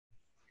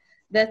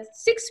The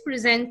sixth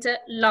presenter,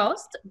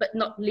 last but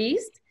not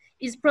least,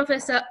 is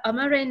Professor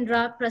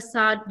Amarendra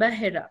Prasad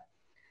Behera.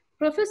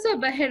 Professor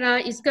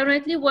Behera is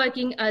currently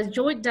working as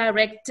Joint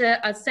Director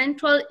at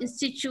Central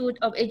Institute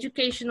of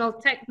Educational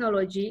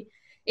Technology,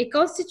 a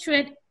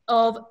constituent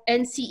of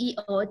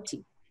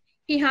NCERT.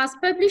 He has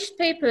published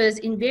papers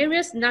in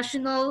various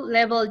national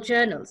level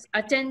journals,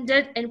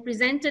 attended and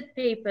presented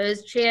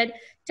papers, chaired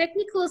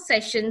technical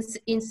sessions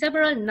in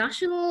several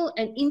national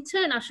and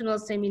international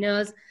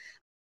seminars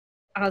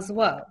as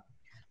well.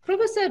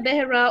 Professor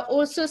Behera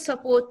also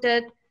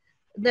supported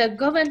the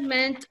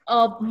government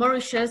of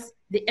Mauritius,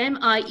 the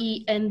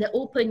MIE, and the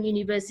Open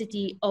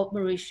University of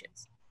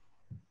Mauritius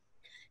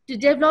to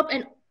develop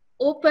an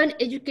open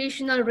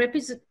educational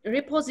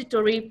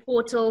repository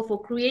portal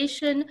for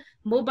creation,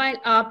 mobile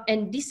app,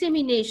 and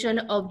dissemination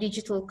of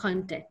digital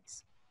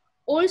contents.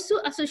 Also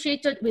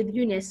associated with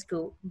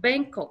UNESCO,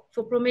 Bangkok,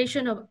 for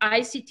promotion of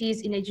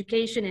ICTs in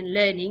education and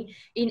learning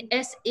in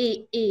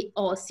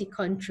SAARC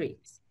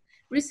countries.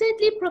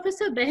 Recently,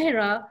 Professor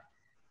Behera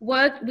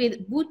worked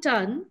with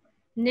Bhutan,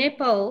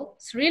 Nepal,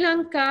 Sri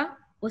Lanka,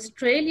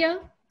 Australia,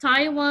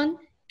 Taiwan,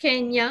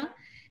 Kenya,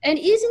 and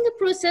is in the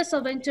process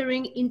of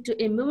entering into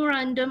a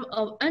memorandum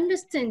of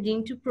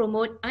understanding to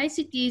promote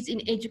ICTs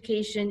in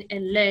education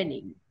and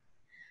learning.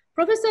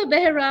 Professor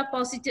Behera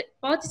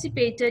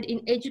participated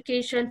in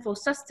Education for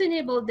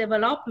Sustainable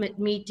Development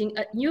meeting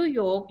at New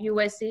York,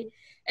 USA,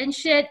 and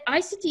shared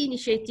ICT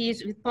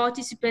initiatives with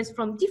participants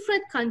from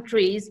different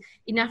countries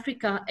in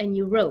Africa and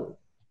Europe.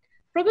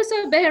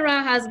 Professor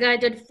Behera has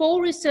guided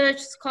 4 research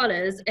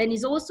scholars and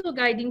is also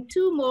guiding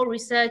 2 more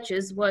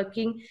researchers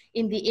working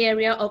in the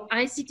area of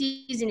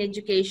ICTs in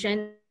education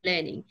and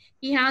learning.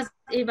 He has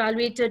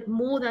evaluated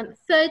more than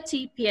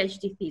 30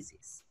 PhD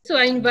theses. So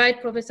I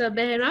invite Professor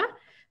Behera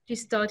to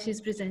start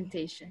his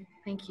presentation.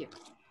 Thank you.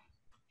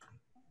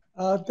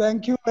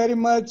 Thank you very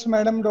much,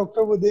 Madam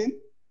Dr. Budin,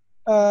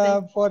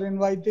 for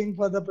inviting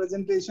for the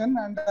presentation.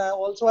 And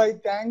also I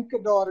thank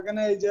the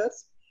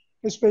organizers,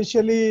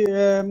 especially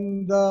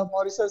the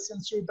Mauritius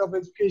Institute of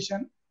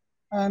Education,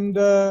 and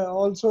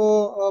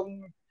also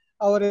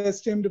our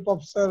esteemed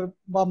Professor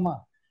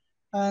Bama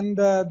and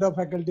the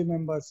faculty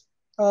members.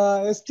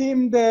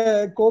 Esteemed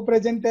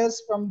co-presenters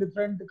from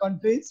different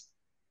countries,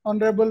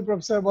 Honorable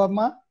Professor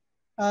Bama,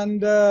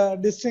 and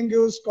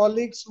distinguished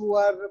colleagues who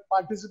are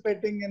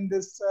participating in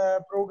this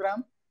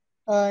program.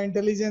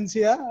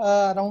 Intelligentsia,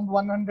 around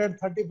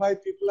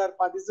 135 people are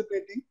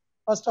participating.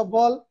 First of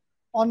all,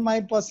 on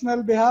my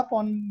personal behalf,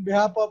 on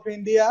behalf of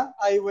India,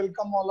 I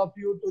welcome all of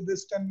you to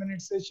this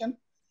 10-minute session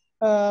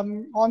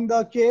on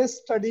the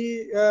case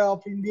study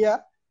of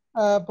India,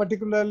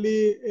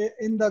 particularly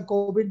in the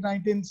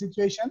COVID-19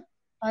 situation,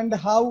 and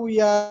how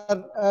we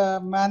are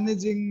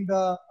managing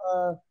the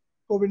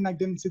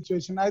COVID-19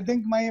 situation. I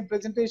think my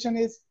presentation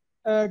is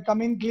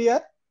coming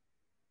clear.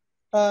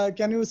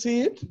 Can you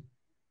see it?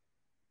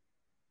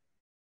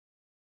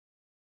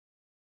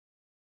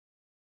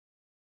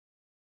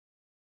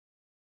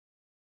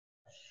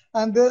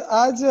 And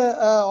as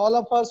all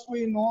of us,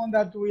 we know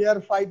that we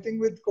are fighting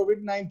with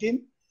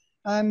COVID-19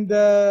 and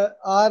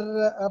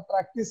are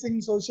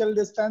practicing social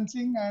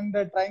distancing and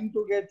trying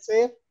to get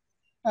safe,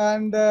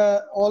 and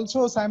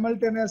also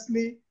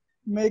simultaneously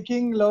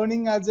making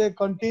learning as a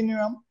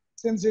continuum,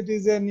 since it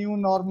is a new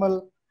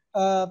normal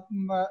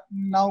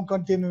now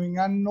continuing.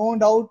 And no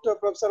doubt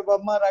Professor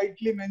Verma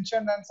rightly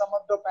mentioned, and some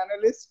of the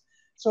panelists,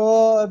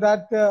 so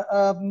that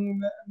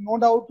no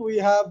doubt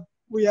we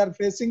are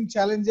facing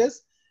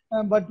challenges,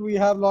 but we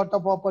have a lot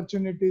of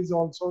opportunities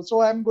also.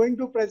 So I'm going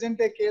to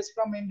present a case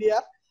from India,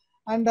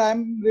 and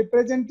I'm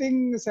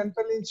representing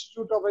Central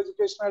Institute of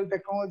Educational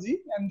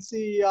Technology,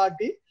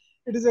 NCERT.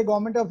 It is a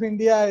Government of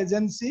India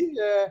agency,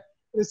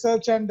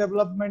 Research and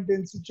Development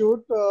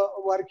Institute,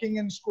 working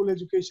in school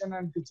education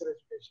and teacher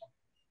education.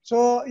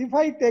 So if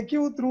I take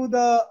you through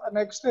the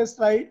next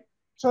slide,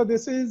 so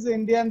this is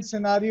Indian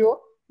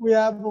scenario. We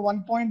have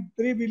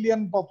 1.3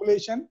 billion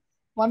population,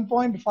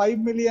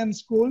 1.5 million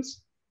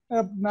schools,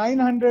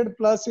 900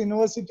 plus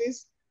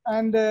universities,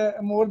 and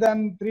more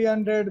than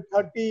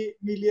 330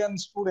 million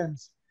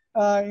students,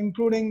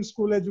 including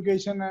school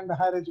education and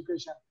higher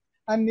education,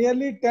 and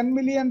nearly 10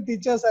 million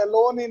teachers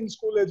alone in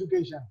school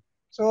education.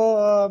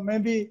 So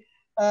maybe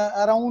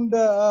around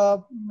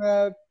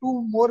 2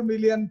 more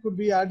million could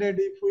be added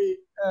if we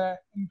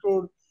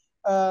include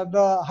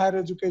the higher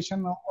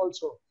education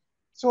also.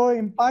 So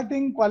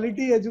imparting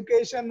quality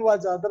education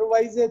was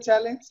otherwise a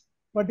challenge,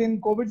 but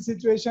in COVID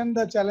situation,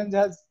 the challenge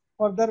has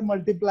further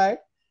multiplied,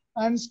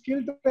 and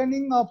skill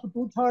training of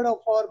 2/3 of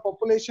our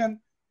population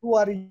who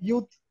are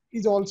youth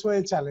is also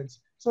a challenge.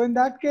 So in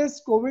that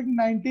case,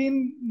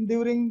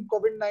 during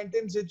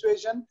COVID-19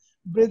 situation,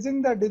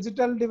 bridging the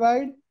digital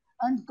divide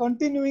and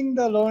continuing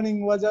the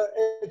learning was a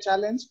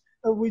challenge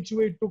which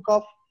we took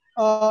up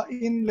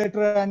in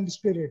letter and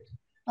spirit.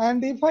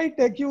 And if I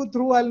take you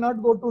through, I'll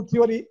not go to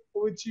theory,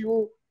 which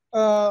you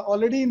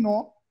already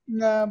know,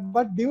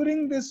 but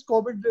during this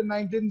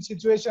COVID-19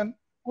 situation,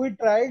 we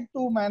tried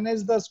to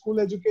manage the school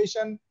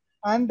education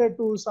and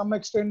to some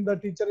extent the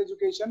teacher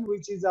education,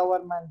 which is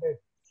our mandate.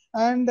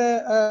 And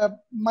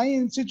my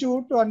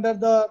institute under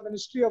the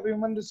Ministry of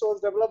Human Resource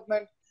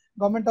Development,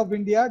 Government of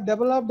India,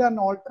 developed an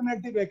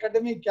alternative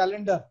academic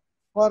calendar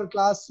for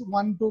class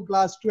 1 to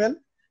class 12,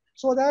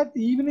 so that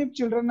even if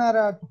children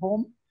are at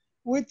home,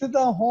 with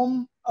the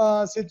home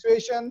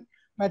situation,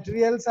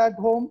 materials at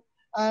home,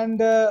 and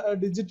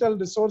digital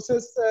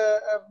resources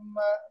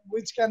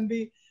which can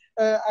be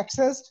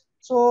accessed,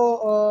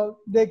 so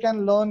they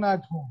can learn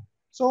at home.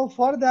 So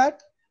for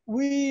that,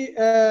 we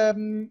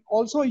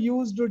also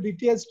used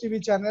DTH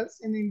TV channels.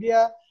 In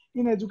India,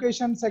 in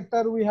education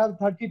sector, we have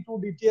 32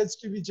 DTH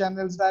TV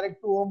channels,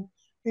 direct to home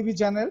TV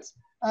channels.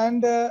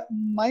 And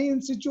my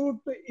institute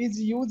is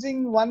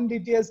using one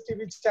DTH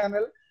TV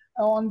channel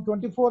on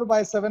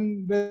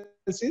 24/7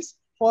 basis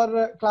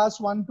for class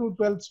 1 to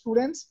 12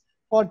 students,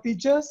 for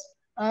teachers,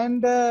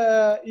 and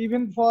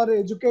even for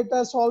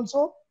educators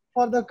also,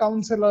 for the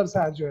counselors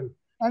as well.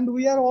 And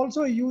we are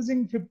also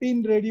using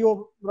 15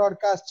 radio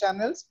broadcast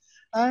channels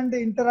and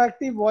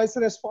interactive voice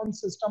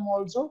response system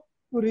also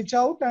to reach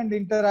out and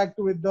interact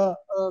with the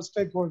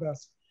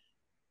stakeholders.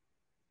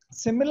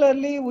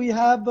 Similarly, we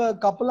have a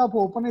couple of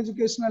open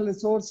educational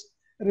resource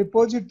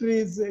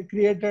repositories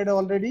created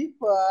already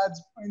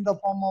in the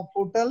form of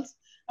portals,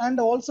 and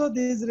also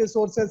these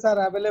resources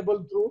are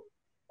available through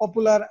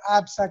popular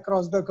apps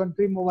across the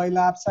country, mobile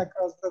apps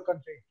across the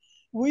country.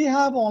 We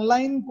have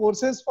online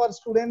courses for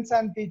students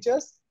and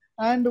teachers,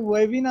 and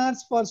webinars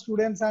for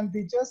students and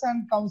teachers,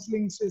 and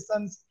counseling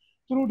sessions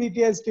through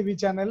DTH TV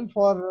channel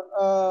for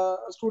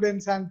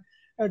students and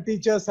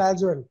teachers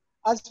as well.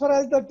 As far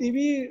as the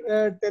TV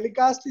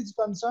telecast is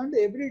concerned,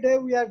 every day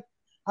we are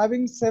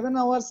having 7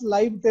 hours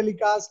live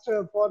telecast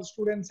for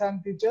students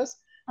and teachers,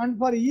 and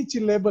for each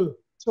level.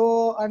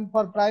 So, and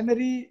for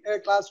primary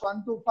class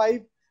 1 to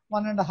 5,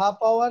 1.5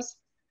 hours.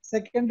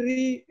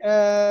 Secondary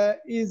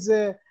is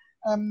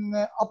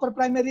upper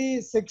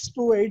primary 6th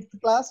to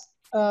 8th class,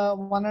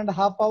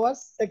 1.5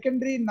 hours.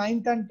 Secondary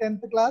 9th and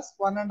 10th class,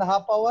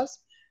 1.5 hours.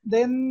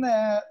 Then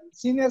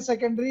senior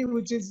secondary,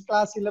 which is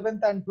class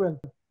 11th and 12th,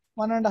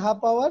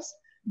 1.5 hours.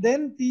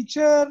 Then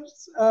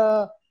teachers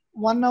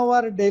 1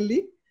 hour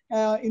daily,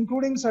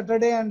 including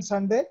Saturday and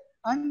Sunday.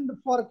 And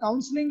for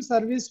counseling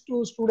service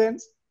to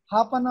students,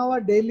 half an hour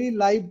daily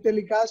live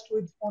telecast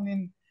with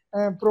phone-in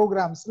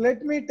programs.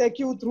 Let me take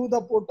you through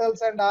the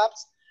portals and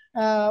apps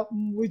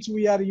which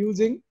we are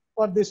using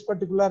for this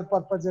particular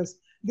purposes.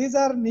 These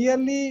are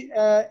nearly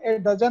a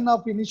dozen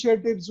of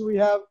initiatives we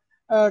have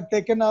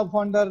taken up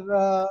under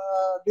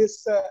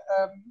this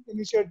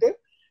initiative.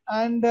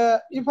 And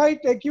if I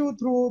take you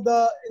through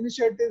the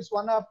initiatives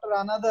one after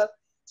another,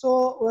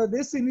 so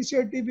this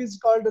initiative is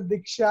called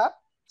Diksha,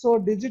 so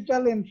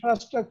digital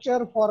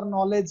infrastructure for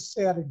knowledge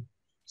sharing.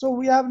 So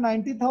we have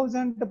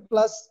 90,000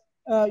 plus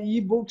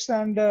e-books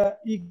and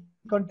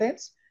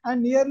e-contents,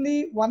 and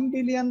nearly 1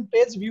 billion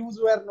page views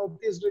were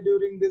noticed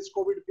during this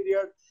COVID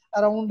period,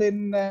 around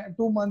in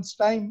 2 months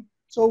time.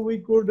 So we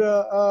could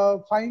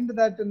find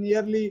that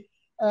nearly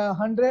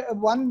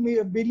 1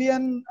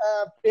 billion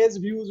page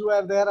views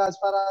were there as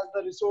far as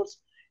the resource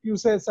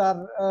uses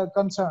are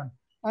concerned.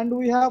 And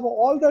we have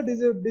all the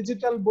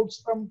digital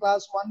books from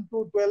class 1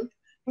 to 12,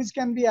 which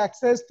can be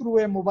accessed through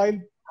a mobile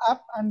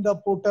app and the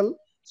portal.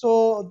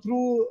 So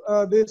through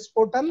this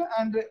portal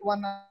and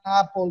one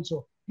app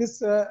also. This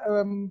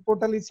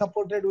portal is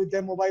supported with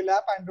a mobile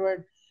app,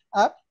 Android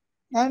app.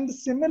 And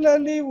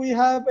similarly, we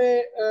have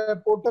a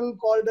portal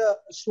called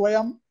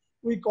Swayam.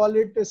 We call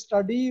it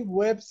Study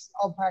Webs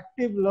of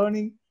Active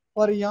Learning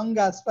for Young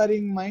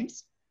Aspiring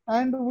Minds.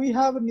 And we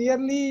have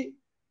nearly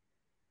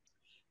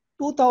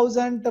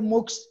 2,000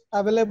 MOOCs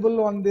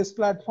available on this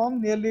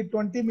platform. Nearly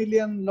 20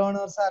 million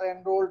learners are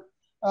enrolled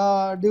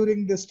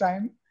during this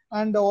time,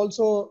 and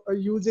also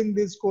using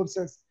these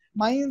courses.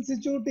 My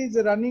institute is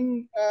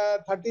running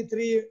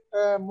 33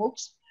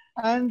 MOOCs,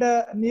 and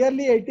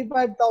nearly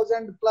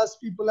 85,000 plus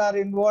people are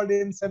involved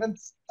in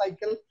 7th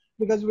cycle,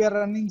 because we are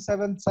running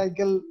 7th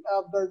cycle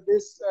of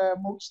this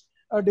MOOCs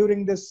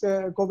during this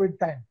COVID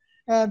time.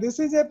 This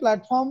is a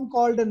platform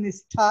called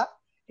NISTHA,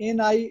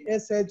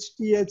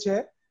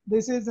 NISHTHA.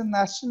 This is a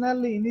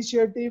national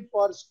initiative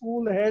for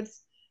school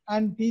heads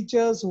and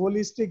teachers'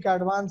 holistic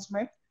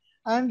advancement.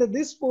 And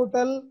this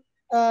portal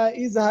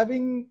is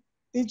having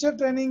teacher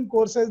training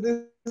courses.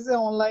 This is an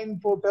online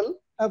portal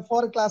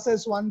for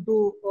classes 1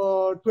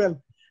 to 12.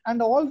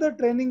 And all the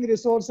training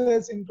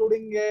resources,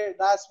 including a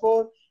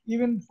dashboard,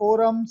 even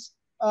forums,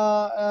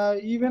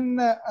 even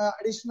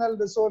additional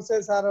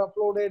resources are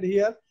uploaded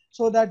here,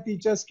 so that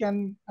teachers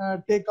can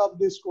take up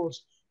this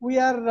course. We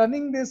are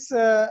running this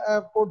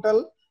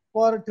portal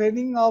for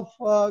training of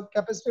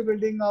capacity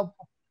building of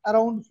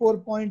around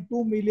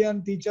 4.2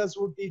 million teachers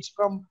who teach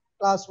from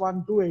class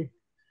 1 to 8.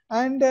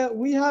 And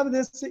we have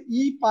this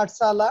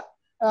e-Pathshala.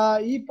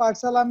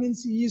 E-Pathshala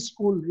means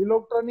e-school,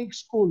 electronic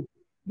school.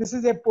 This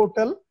is a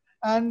portal,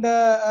 and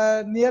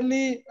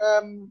nearly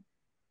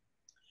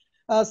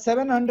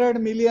 700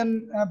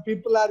 million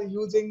people are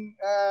using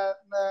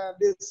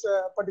this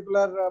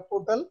particular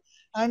portal,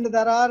 and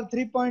there are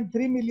 3.3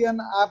 million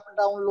app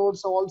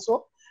downloads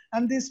also.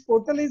 And this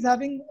portal is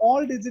having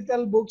all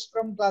digital books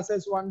from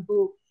classes 1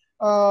 to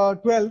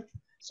 12th,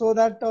 so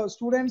that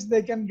students,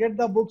 they can get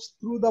the books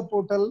through the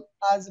portal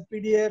as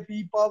PDF,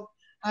 EPUB,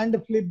 and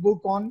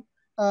Flipbook on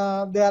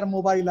their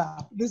mobile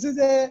app. This is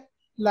a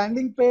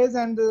landing page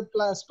and the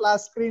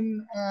splash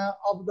screen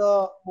of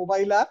the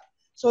mobile app.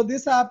 So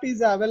this app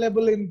is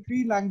available in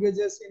 3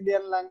 languages,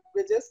 Indian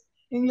languages,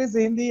 English,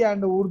 Hindi,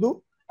 and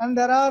Urdu. And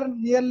there are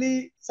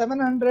nearly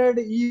 700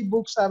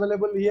 e-books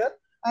available here,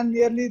 and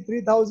nearly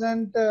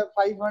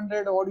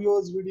 3,500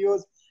 audios,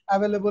 videos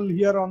available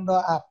here on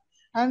the app.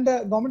 And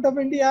Government of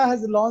India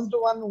has launched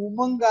one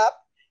Umang app,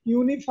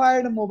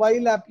 unified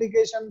mobile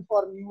application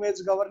for new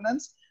age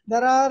governance.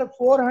 There are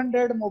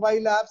 400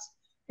 mobile apps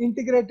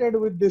integrated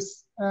with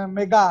this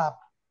mega app.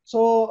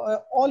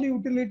 So all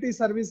utility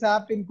service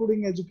app,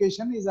 including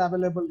education, is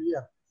available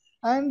here.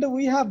 And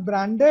we have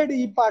branded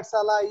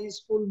e-Pathshala,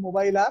 e-school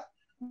mobile app.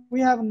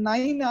 We have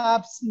 9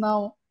 apps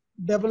now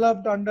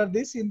developed under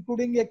this,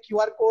 including a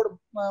QR code.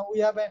 We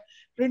have a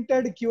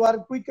printed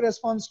QR quick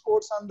response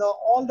codes on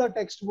all the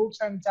textbooks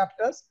and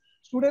chapters.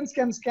 Students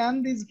can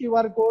scan these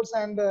QR codes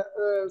and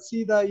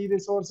see the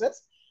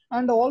e-resources.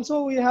 And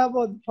also we have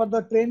for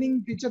the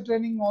training, teacher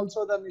training,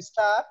 also the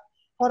NISTA app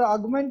for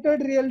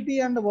augmented reality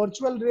and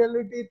virtual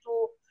reality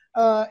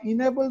to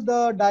enable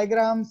the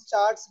diagrams,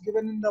 charts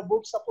given in the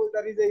book. Suppose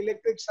there is an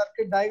electric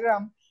circuit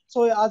diagram.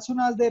 So as soon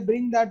as they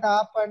bring that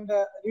up and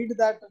read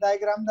that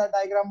diagram, the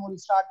diagram will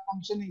start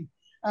functioning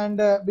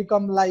and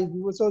become live.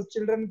 So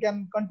children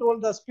can control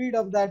the speed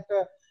of that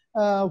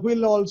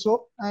wheel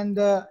also, and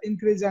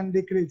increase and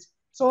decrease.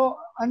 So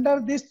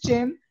under this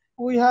chain,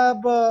 we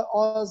have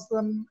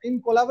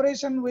in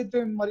collaboration with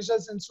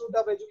Mauritius Institute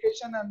of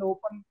Education and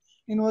Open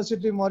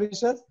University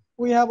Mauritius,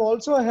 we have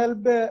also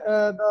helped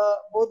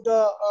both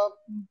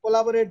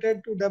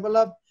collaborated to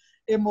develop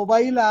a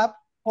mobile app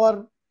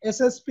for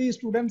SSP,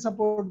 Student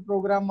Support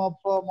Program of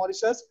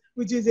Mauritius,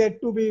 which is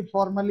yet to be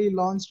formally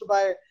launched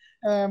by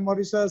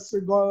Mauritius,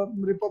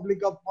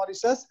 Republic of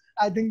Mauritius.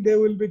 I think they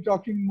will be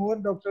talking more.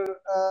 Dr.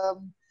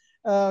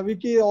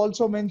 Vicky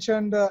also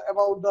mentioned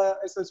about the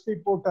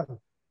SSP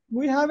portal.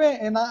 We have a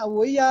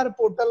VR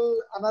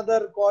portal,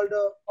 another called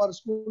for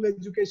school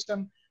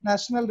education,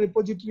 National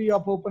Repository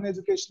of Open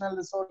Educational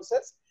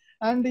Resources.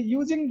 And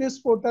using this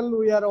portal,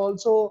 we are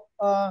also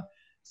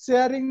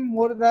sharing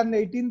more than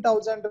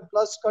 18,000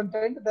 plus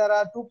content. There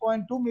are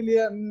 2.2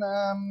 million,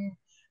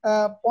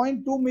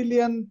 0.2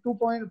 million,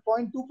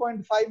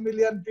 2.5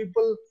 million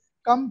people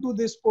come to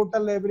this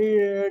portal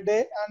every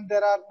day, and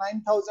there are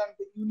 9,000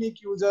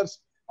 unique users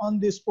on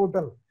this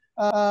portal.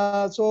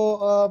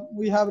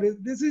 We have,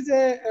 this is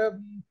a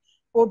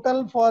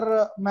portal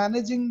for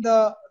managing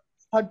the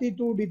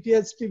 32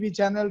 DTH TV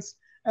channels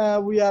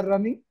we are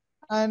running.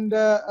 And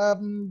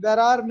there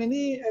are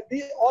many,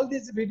 all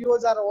these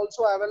videos are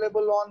also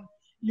available on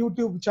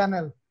YouTube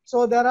channel.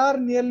 So there are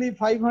nearly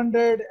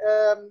 500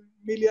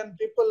 million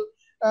people,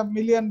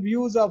 million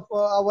views of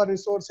our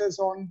resources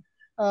on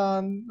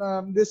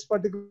this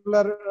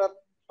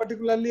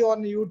particularly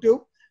on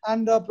YouTube.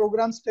 And the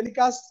programs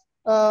telecast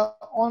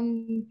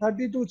on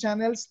 32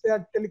 channels,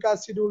 their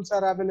telecast schedules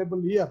are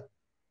available here.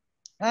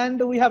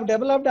 And we have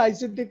developed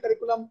ICT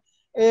curriculum,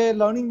 a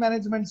learning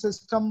management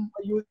system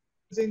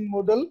using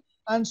Moodle,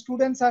 and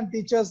students and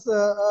teachers,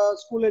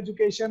 school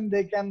education,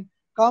 they can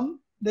come,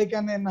 they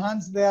can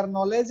enhance their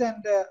knowledge,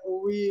 and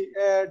we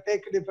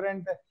take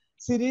different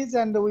series,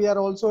 and we are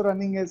also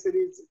running a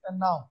series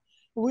now.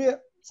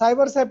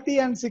 Cyber safety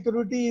and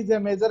security is a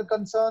major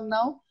concern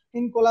now.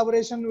 In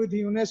collaboration with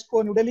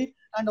UNESCO New Delhi,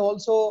 and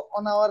also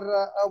on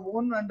our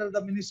own under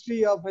the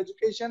Ministry of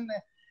Education,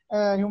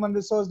 Human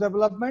Resource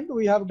Development,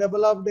 we have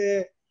developed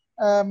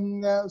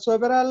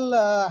several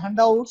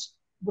handouts,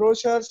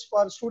 brochures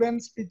for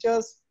students,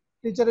 teachers,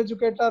 teacher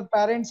educator,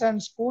 parents,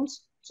 and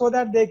schools, so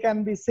that they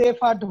can be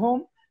safe at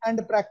home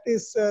and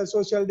practice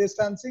social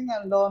distancing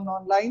and learn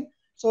online,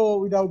 so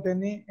without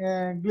any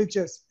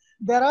glitches.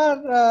 There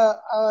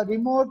are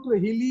remote,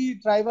 hilly,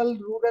 tribal,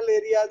 rural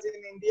areas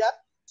in India.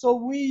 So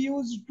we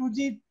use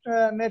 2G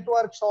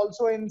networks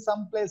also in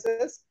some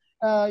places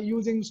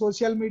using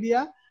social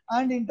media,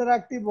 and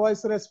interactive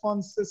voice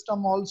response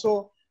system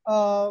also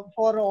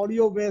for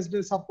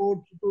audio-based support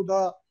to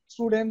the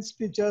students,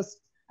 teachers,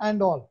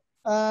 and all.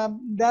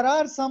 There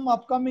are some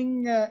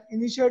upcoming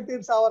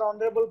initiatives our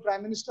Honorable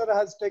Prime Minister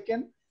has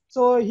taken.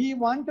 So he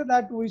wanted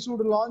that we should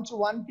launch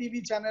 1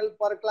 TV channel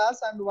per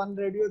class and 1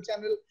 radio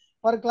channel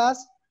per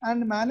class,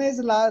 and manage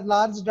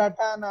large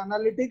data and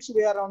analytics.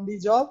 We are on the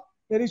job.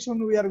 Very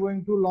soon we are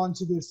going to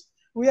launch this.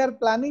 We are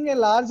planning a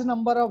large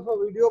number of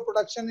video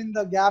production in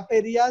the gap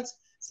areas,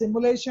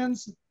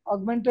 simulations,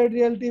 augmented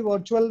reality,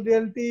 virtual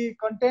reality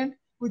content,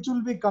 which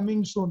will be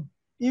coming soon.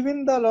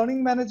 Even the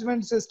learning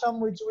management system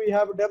which we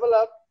have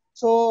developed,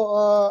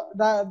 so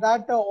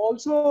that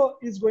also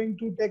is going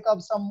to take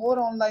up some more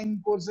online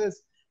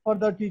courses for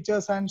the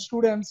teachers and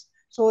students.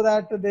 so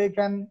that they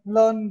can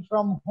learn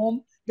from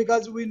home,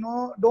 because we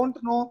don't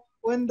know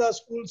when the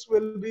schools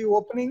will be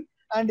opening.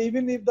 And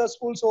even if the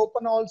schools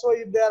open also,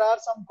 if there are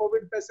some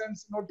COVID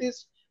patients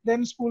noticed,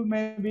 then school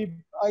may be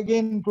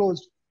again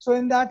closed. So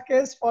in that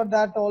case, for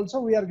that also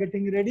we are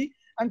getting ready.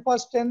 And for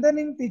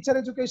strengthening teacher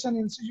education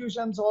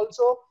institutions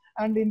also,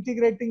 and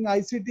integrating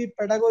ICT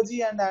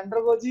pedagogy and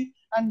andragogy,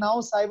 and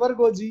now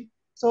cybergogy.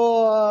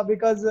 So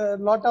because a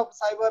lot of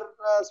cyber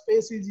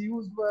space is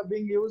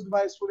being used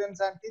by students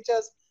and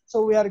teachers,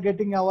 so we are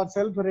getting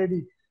ourselves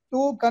ready.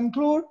 To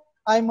conclude,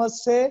 I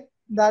must say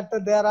that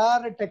there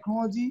are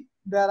technology,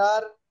 there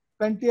are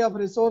plenty of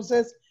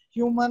resources,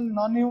 human,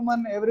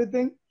 non-human,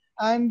 everything,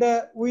 and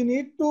we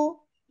need to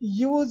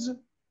use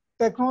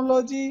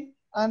technology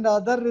and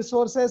other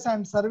resources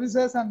and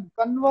services and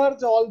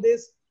converge all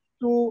this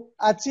to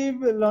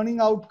achieve learning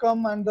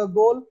outcome and the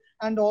goal,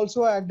 and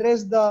also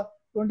address the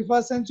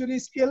 21st century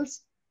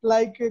skills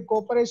like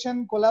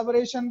cooperation,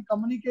 collaboration,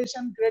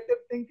 communication, creative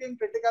thinking,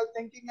 critical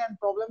thinking, and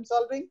problem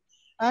solving,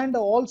 and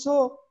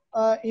also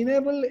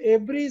enable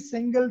every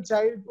single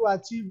child to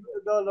achieve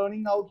the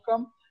learning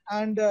outcome,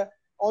 and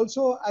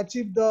also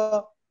achieve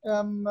the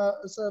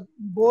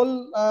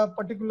goal,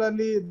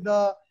 particularly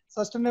the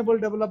sustainable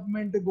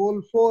development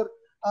goal 4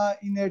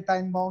 in a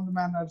time bound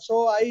manner.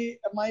 So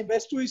my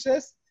best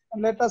wishes,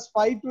 and let us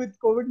fight with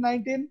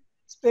COVID-19,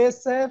 stay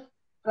safe,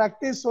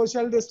 practice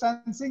social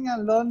distancing,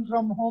 and learn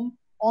from home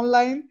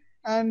online,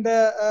 and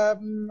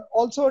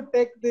also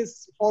take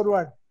this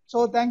forward.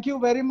 So thank you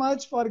very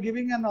much for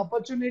giving an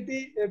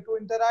opportunity to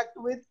interact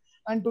with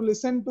and to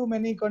listen to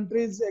many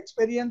countries'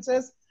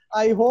 experiences.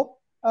 I hope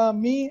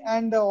me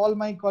and all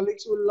my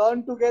colleagues will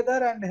learn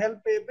together and help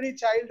every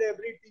child,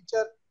 every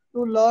teacher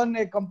to learn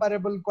a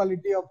comparable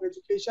quality of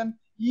education,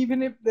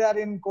 even if they are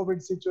in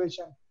COVID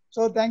situation.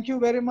 So thank you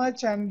very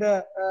much, and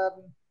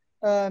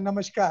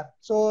namaskar.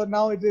 So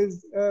now it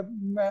is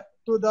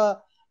to the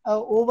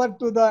over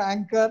to the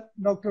anchor,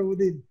 Dr.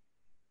 Udin.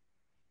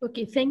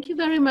 Okay, thank you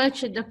very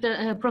much,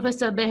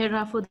 Professor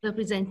Behera, for the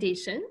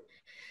presentation.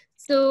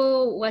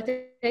 So what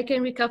I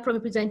can recap from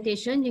the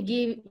presentation,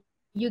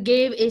 you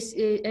gave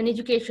an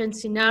education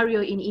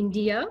scenario in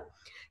India.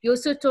 You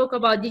also talk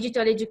about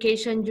digital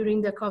education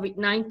during the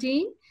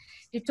COVID-19.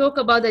 You talk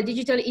about the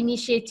digital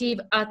initiative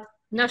at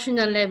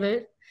national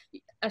level.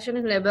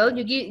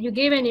 You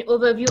gave an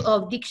overview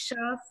of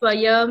Diksha,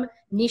 Swayam,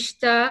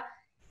 Nishta,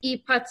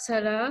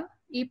 ePathshala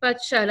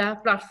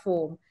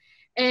platform.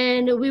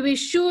 And we will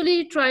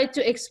surely try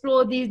to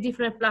explore these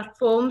different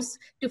platforms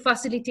to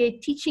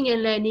facilitate teaching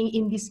and learning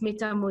in this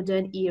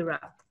meta-modern era.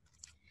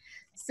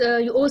 So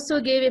you also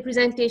gave a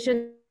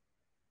presentation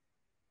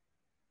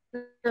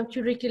of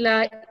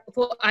curricula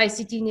for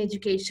ICT in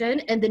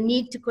education and the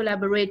need to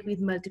collaborate with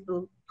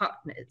multiple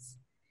partners.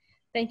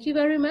 Thank you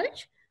very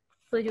much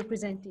for your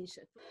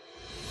presentation.